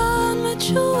 Wish I met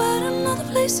you at another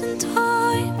place and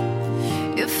time.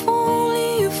 If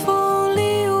only you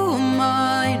were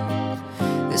mine.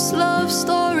 This love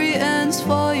story ends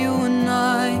for you and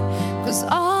I. 'Cause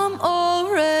I'm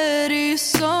already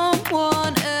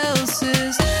someone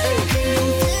else's.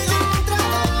 Contigo otra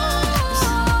vez.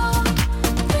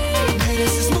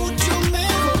 Mereces mucho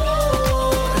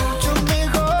mejor,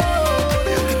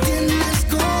 lo que tienes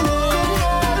conmigo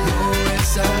no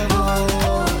es amor.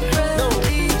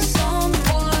 Already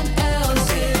someone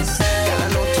else's. Cada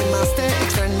noche más te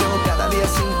extraño, cada día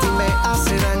sin ti me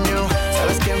hace daño.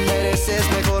 Sabes que mereces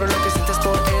mejor, lo que sientes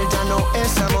por él ya no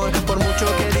es amor. Por mucho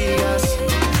que digas,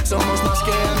 somos más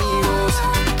que amigos.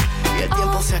 Y el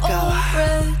tiempo se acaba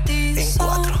en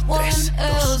 4, 3,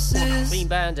 2, 1. Clean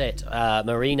Bandit,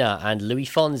 Marina and Louis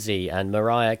Fonsi and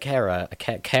Mariah Carey.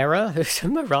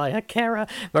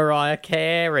 Mariah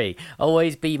Carey.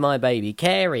 Always be my baby.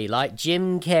 Carey, like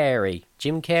Jim Carrey.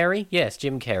 Jim Carrey? Yes,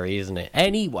 Jim Carrey, isn't it?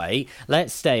 Anyway,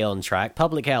 let's stay on track.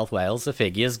 Public Health Wales, the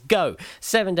figures go.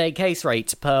 7-day case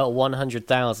rate per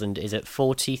 100,000 is at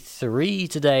 43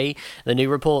 today. The new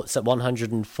report's at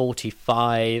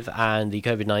 145, and the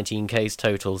COVID-19 case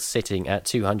total sitting at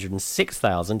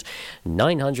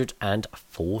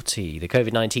 206,940. The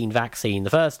COVID-19 vaccine,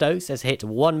 the first dose, has hit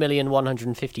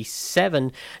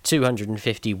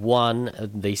 1,157,251.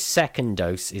 The second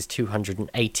dose is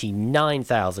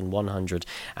 289,185.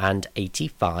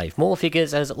 More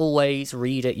figures, as always,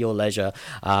 read at your leisure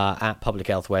at Public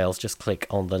Health Wales. Just click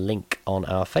on the link on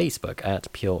our Facebook at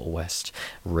Pure West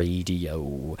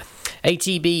Radio.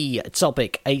 ATB,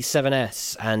 Topic,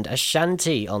 A7S and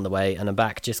Ashanti on the way, and I'm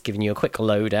back just giving you a quick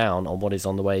lowdown on what is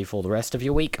on the way for the rest of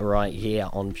your week right here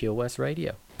on Pure West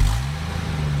Radio.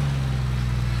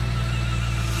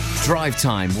 Drive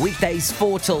Time, weekdays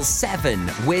 4 till 7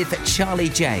 with Charlie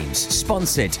James,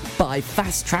 sponsored by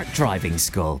Fast Track Driving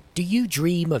School. Do you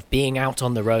dream of being out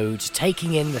on the road,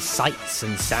 taking in the sights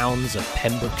and sounds of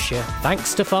Pembrokeshire?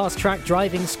 Thanks to Fast Track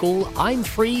Driving School, I'm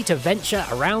free to venture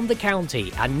around the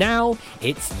county, and now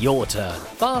it's your turn.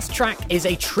 Fast Track is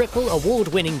a triple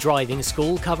award-winning driving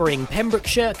school covering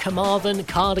Pembrokeshire, Carmarthen,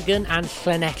 Cardigan and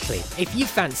Llanelli. If you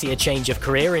fancy a change of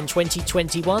career in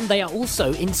 2021, they are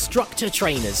also instructor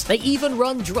trainers. They even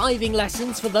run driving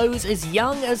lessons for those as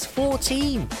young as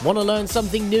 14. Want to learn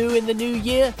something new in the new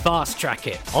year? Fast Track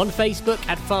it on Facebook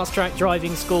at Fast Track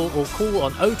Driving School or call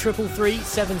on 0333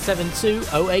 772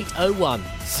 0801.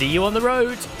 See you on the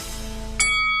road.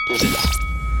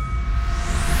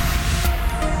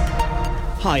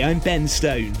 Hi, I'm Ben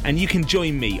Stone, and you can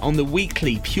join me on the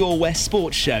weekly Pure West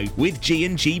Sports Show with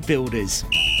G&G Builders.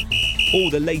 All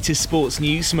the latest sports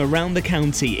news from around the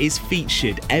county is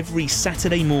featured every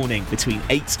Saturday morning between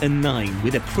 8 and 9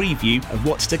 with a preview of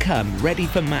what's to come ready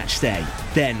for match day.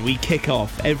 Then we kick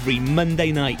off every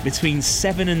Monday night between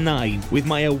 7 and 9 with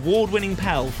my award-winning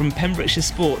pal from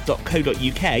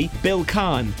PembrokeshireSport.co.uk, Bill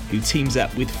Kahn, who teams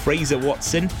up with Fraser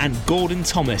Watson and Gordon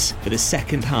Thomas for the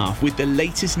second half with the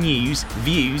latest news,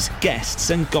 views, guests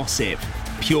and gossip.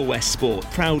 Pure West Sport,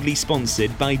 proudly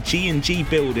sponsored by G&G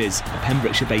Builders, a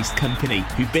Pembrokeshire-based company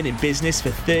who've been in business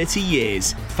for 30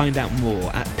 years. Find out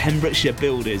more at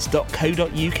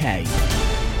pembrokeshirebuilders.co.uk.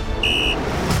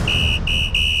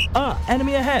 Ah,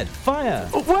 enemy ahead. Fire.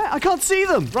 Oh, where? I can't see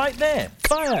them. Right there.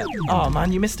 Fire. Oh,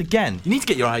 man, you missed again. You need to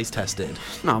get your eyes tested.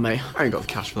 Nah, mate, I ain't got the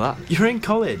cash for that. You're in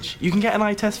college. You can get an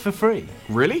eye test for free.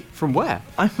 Really? From where?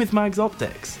 I'm with Mags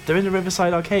Optics. They're in the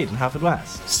Riverside Arcade in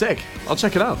Haverfordwest. Sick. I'll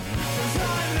check it out.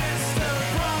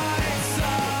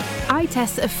 Eye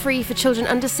tests are free for children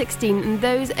under 16 and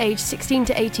those aged 16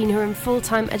 to 18 who are in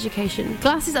full-time education.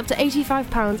 Glasses up to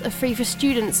 £85 are free for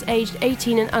students aged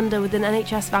 18 and under with an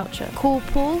NHS voucher. Call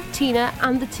Paul, Tina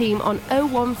and the team on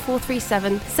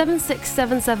 01437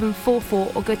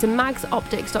 767744 or go to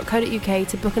magsoptics.co.uk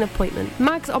to book an appointment.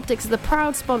 Mags Optics are the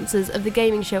proud sponsors of the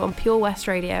gaming show on Pure West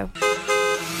Radio.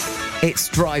 It's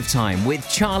Drive Time with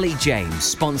Charlie James,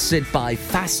 sponsored by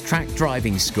Fast Track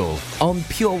Driving School on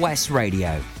Pure West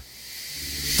Radio.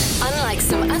 Unlike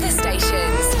some other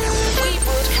stations, we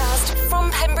broadcast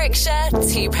from Pembrokeshire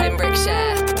to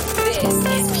Pembrokeshire. This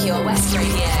is Pure West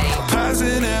Radio.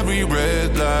 Passing every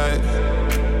red light,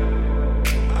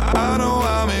 I know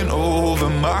I'm in over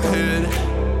my head,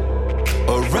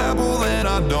 a rebel that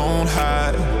I don't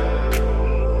hide.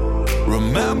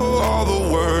 Remember all the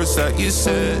words that you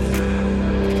said.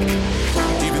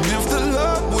 Even if the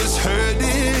love was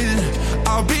hurting,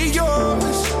 I'll be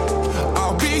yours,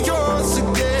 I'll be yours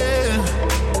again.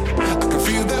 I can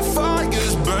feel that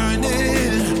fire's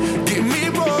burning, give me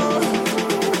more.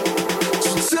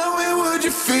 So tell me, would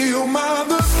you feel my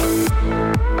love?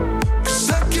 'Cause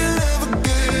I can never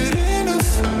get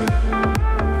enough.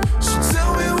 So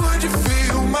tell me, would you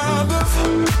feel my love?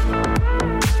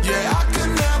 Yeah, I can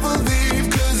never leave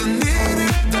 'cause I need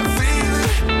it, that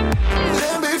feeling.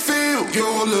 Let me feel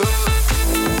your love.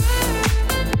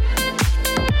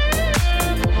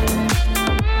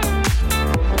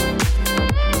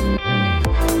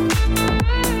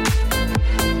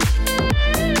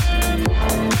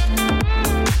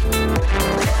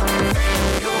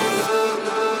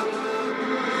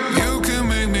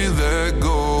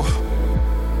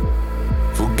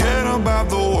 About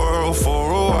the world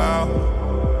for a while.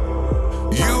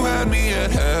 You had me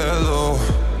at hello.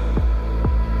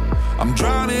 I'm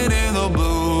drowning in the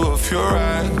blue of your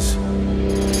eyes.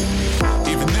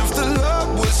 Even if the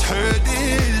love was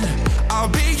hurting, I'll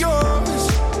be yours,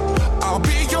 I'll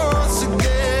be yours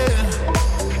again.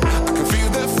 I can feel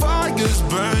that fire's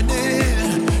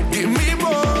burning, give me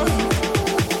more.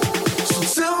 So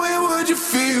tell me, would you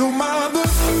feel my love?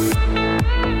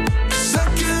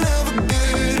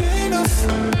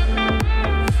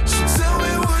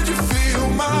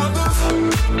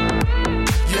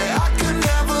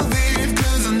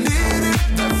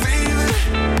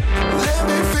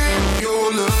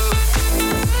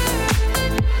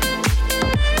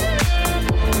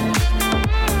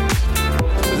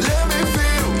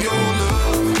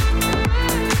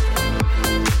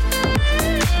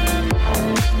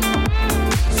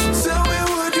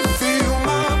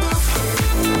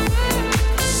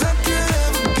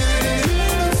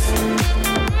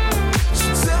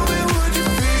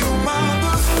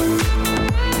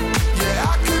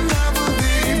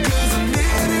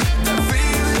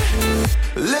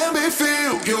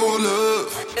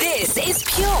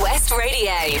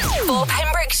 Radio for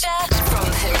Pembrokeshire, from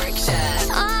Pembrokeshire.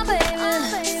 Oh, baby.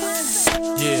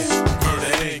 Yeah,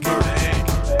 murder egg.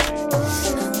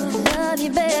 Love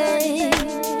you, babe.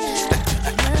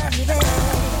 Love you, babe.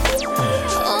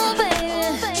 Oh,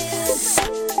 baby.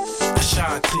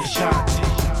 Ashanti.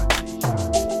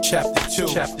 Chapter 2.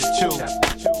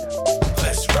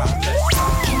 Let's rock.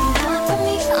 Can you rock with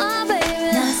me? Oh,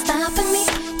 baby. Not stopping me.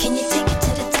 Can you take it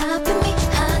to the top of me?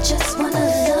 I just wanna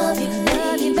love you,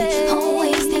 baby.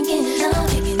 Always thinking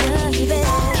of you, baby.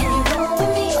 Can you roll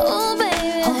with me? Oh,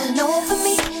 baby. All over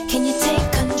me. Can you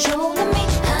take control?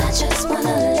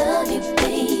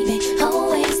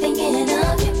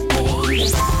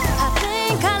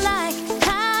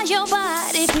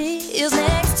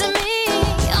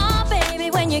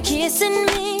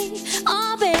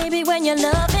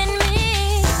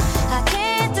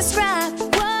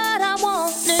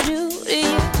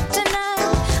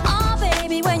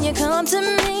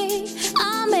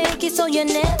 you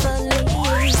never leave.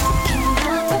 Can you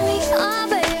ride for me? Oh,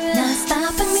 baby. Not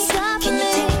stopping me. Can you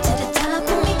take it to the top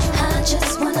of me? I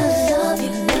just wanna love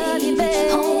you,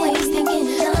 baby. Always thinking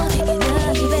of you,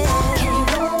 baby. Can you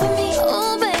roll with me?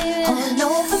 Oh, baby.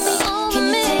 All over me. Can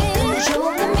you take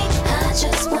control of me? I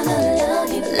just wanna love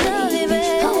you, baby.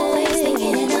 Always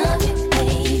thinking of you,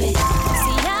 baby.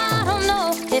 See, I don't know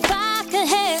if I could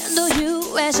handle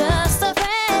you as just a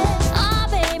friend. Oh,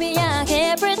 baby, I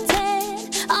can't pretend.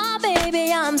 Oh,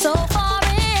 baby, I'm so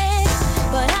foreign.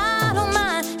 But I don't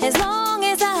mind as long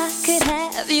as I could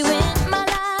have you in my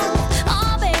life.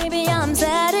 Oh, baby, I'm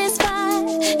satisfied,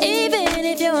 even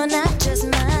if you're not just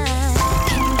mine.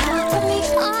 Can you ride for me?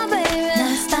 Oh, baby.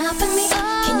 Not stopping me.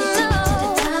 Can you take it to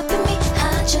the top of me?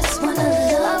 I just wanna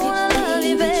love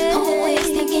you, baby. Always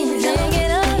thinking of you.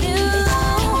 Can you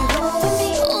roll with me?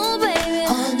 Oh, baby.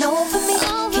 All over me.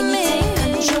 Can you take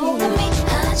control of me?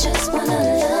 I just wanna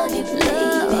love you, baby.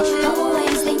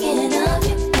 Always thinking of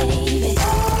you, baby.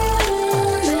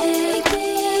 Make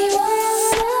me wanna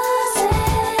say,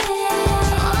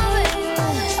 oh, baby,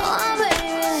 oh,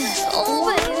 baby, oh,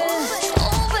 baby,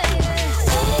 oh, baby.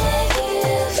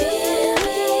 If you feel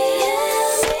me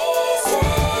as we say,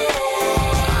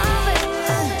 oh, baby,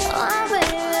 oh,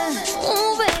 baby, oh,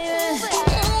 baby,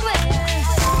 oh, baby.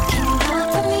 Can you ride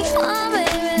for me? Oh,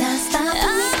 baby. Not stopping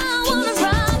me. I wanna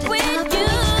ride with you.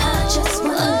 I just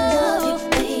wanna love you,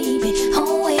 baby.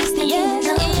 Always thinking of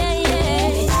you,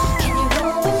 baby. Can you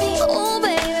roll with me? Oh,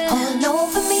 baby. All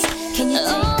over me. Can you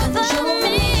take control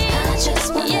of me? I just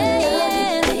wanna love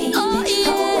you, baby.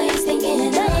 Always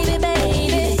thinking of you,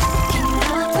 baby. Can you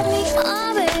ride for me?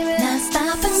 Oh, baby. Not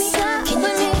stopping me. Can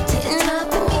you take it to the top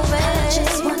of me? I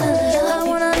just wanna love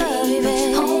you,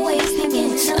 baby. Always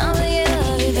thinking of you,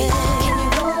 baby. Can you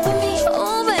roll with me?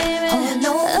 Oh, baby.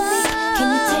 All over me. Can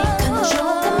you take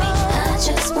control of me? I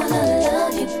just wanna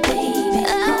love you, baby.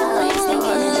 Always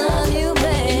thinking of you,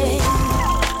 baby.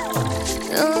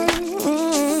 Love you,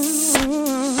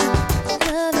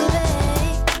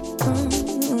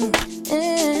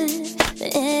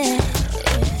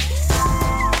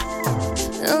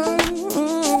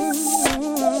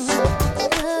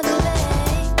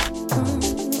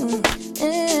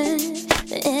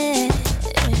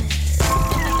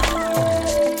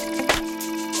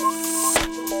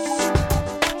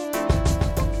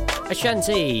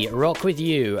 Ashanti, Rock With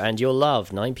You and Your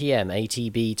Love, 9pm,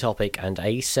 ATB Topic and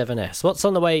A7S. What's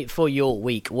on the way for your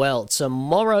week? Well,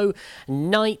 tomorrow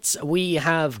night we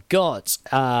have got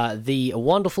the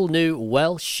wonderful new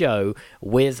Welsh show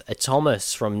with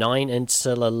Thomas from 9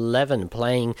 until 11,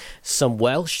 playing some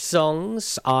Welsh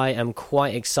songs. I am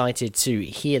quite excited to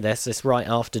hear this. It's right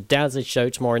after Daz's show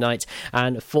tomorrow night.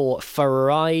 And for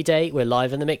Friday, we're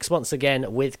live in the mix once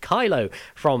again with Kylo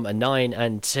from 9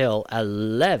 until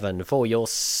 11. For your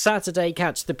Saturday,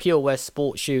 catch the Pure West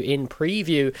Sports Show in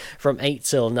preview from 8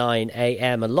 till 9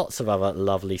 a.m. and lots of other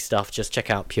lovely stuff. Just check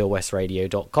out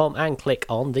purewestradio.com and click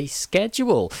on the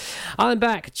schedule. I'm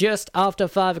back just after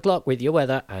 5 o'clock with your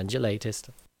weather and your latest.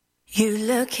 You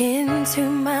look into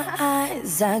my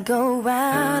eyes, I go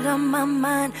out on my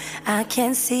mind. I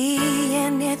can't see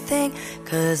anything,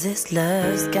 'cause this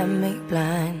love's got me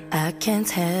blind. I can't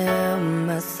help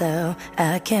myself,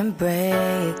 I can't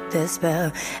break the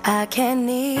spell, I can't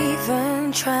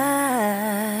even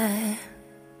try.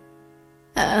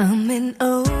 I'm in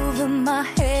over my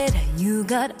head, you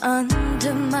got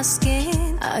under my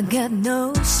skin. I got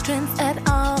no strength at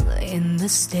all in the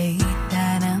state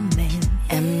that I'm in.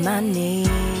 And my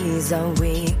knees are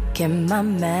weak and my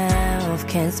mouth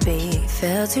can't speak.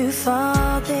 Fell too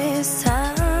far this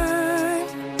time.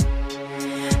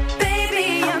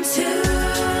 Baby, I'm too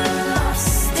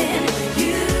lost in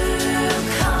you,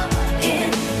 caught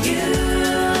in you,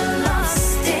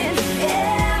 lost in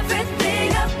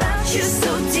everything about you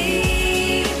so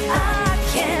deep. I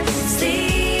can't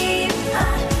sleep,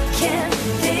 I can't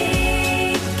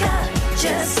think, I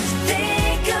just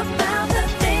think about the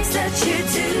things that you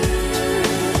do.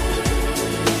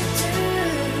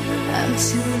 I'm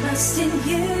too lost in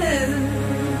you,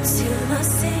 too lost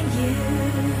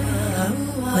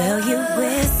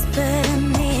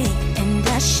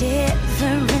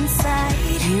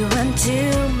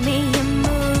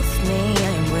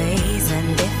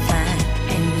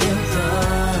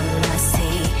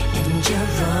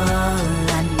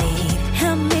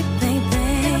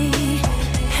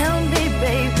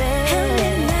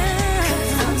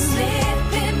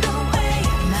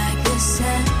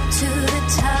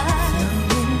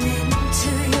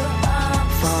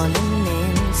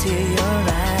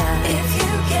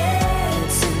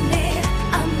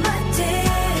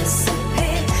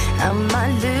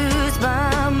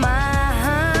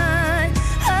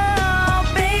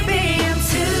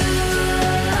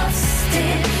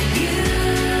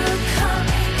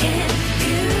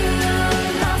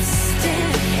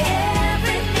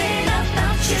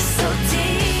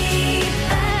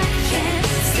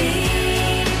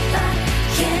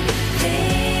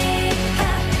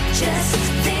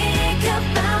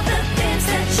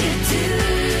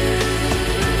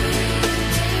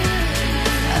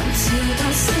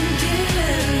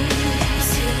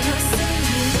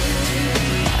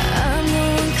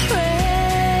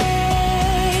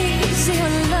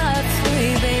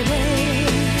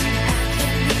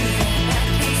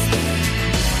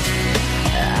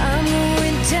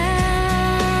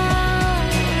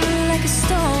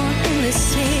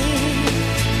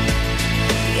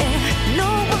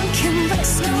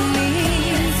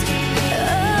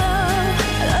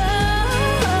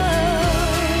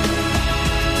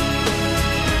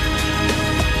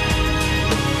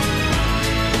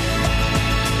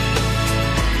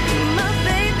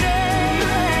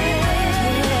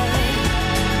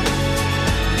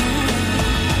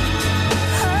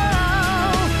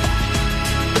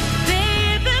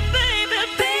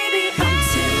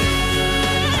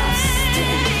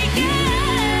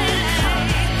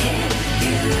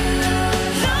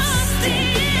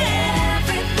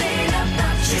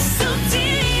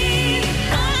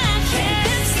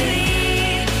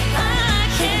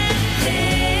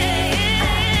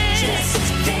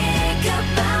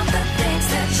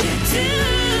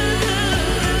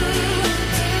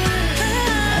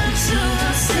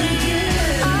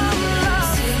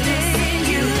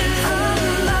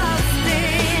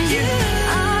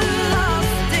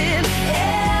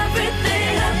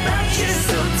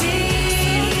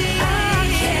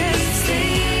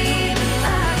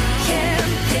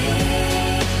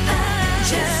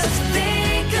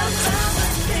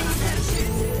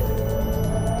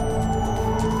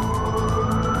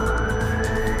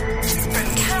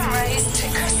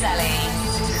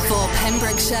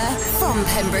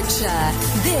Pembrokeshire.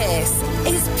 This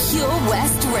is Pure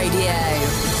West Radio.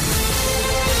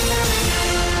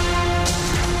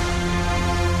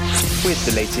 With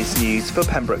the latest news for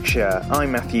Pembrokeshire,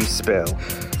 I'm Matthew Spill.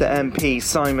 The MP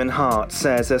Simon Hart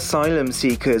says asylum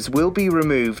seekers will be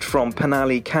removed from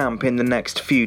Penally Camp in the next few